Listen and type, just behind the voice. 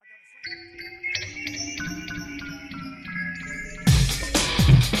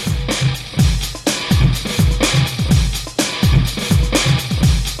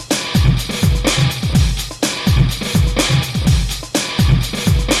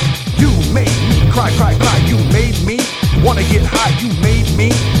wanna get high. You made me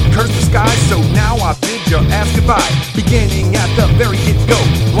curse the sky, so now I bid your ass goodbye. Beginning at the very get-go,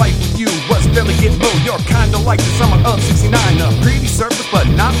 life with you was fairly getting low. You're kinda like the summer of '69, a pretty surface but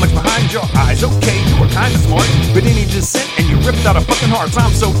not much behind your eyes. Okay, you were kinda smart, but any dissent and you ripped out a fucking heart.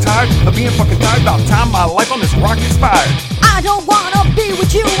 I'm so tired of being fucking tired. About time my life on this rock expired. I don't wanna be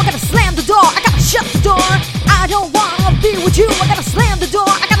with you, I gotta slam the door, I gotta shut the door. I don't wanna be with you, I gotta slam the door,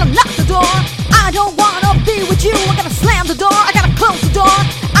 I gotta lock the door. I don't wanna be with you, I gotta slam the door, I gotta close the door.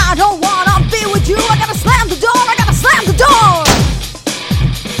 I don't wanna be with you, I gotta slam the door, I gotta slam the door.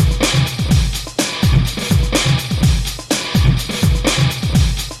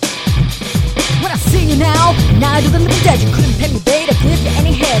 When I see you now, night of the living dead, you couldn't pay me bait or give you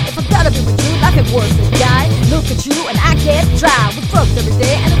any head. If I gotta be with you, life ain't worth it, guy. Look at you and I get dry. We fucked every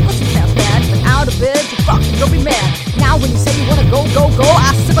day and it wasn't that bad. But out of bed, you fucking don't be mad. Now when you say you wanna go, go, go,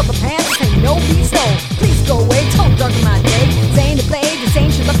 I slip up my pants and say no, please no. Please go away, don't darken my day. Saying to play, this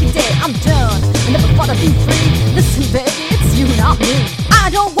ain't your lucky day. I'm done, I never thought I'd be free. Listen baby, it's you, not me. I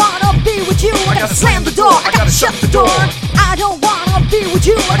don't wanna be with you, I gotta slam the door, I gotta shut the door. I don't wanna be with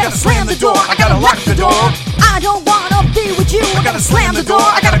you, I gotta slam the door, I gotta lock the door. I don't wanna be with you, I gotta slam the door,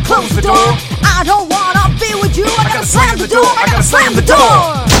 I gotta close the door. I don't wanna be with you, I gotta slam the door, I gotta slam the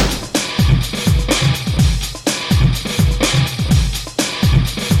door.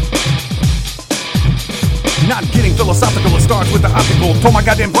 Not getting philosophical, it starts with the optical. Told my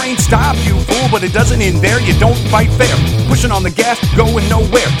goddamn brain, stop you fool, but it doesn't end there. You don't fight fair, pushing on the gas, going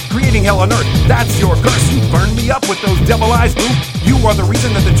nowhere, creating hell on earth, that's your curse. You burned me up with those devil eyes, boo. You are the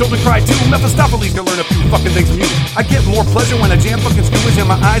reason that the children cry too. Mephistopheles can learn a few fucking things from you. I get more pleasure when a jam fucking screw is in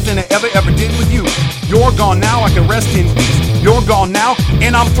my eyes than I ever did with you. You're gone now, I can rest in peace. You're gone now,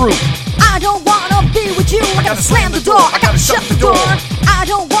 and I'm through. I don't wanna be with you, I gotta slam the door, I gotta shut the door. I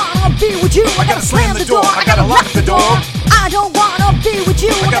don't wanna be with you, I gotta slam the door, I gotta lock the door. I don't wanna be with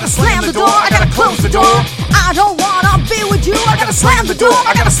you, I gotta slam the door, I gotta close the door. I don't wanna be with you, I gotta slam the door,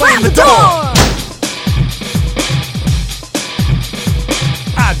 I gotta slam the door.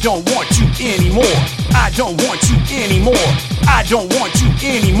 I don't want you anymore. I don't want you anymore. I don't want you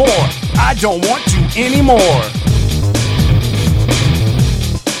anymore. I don't want you anymore.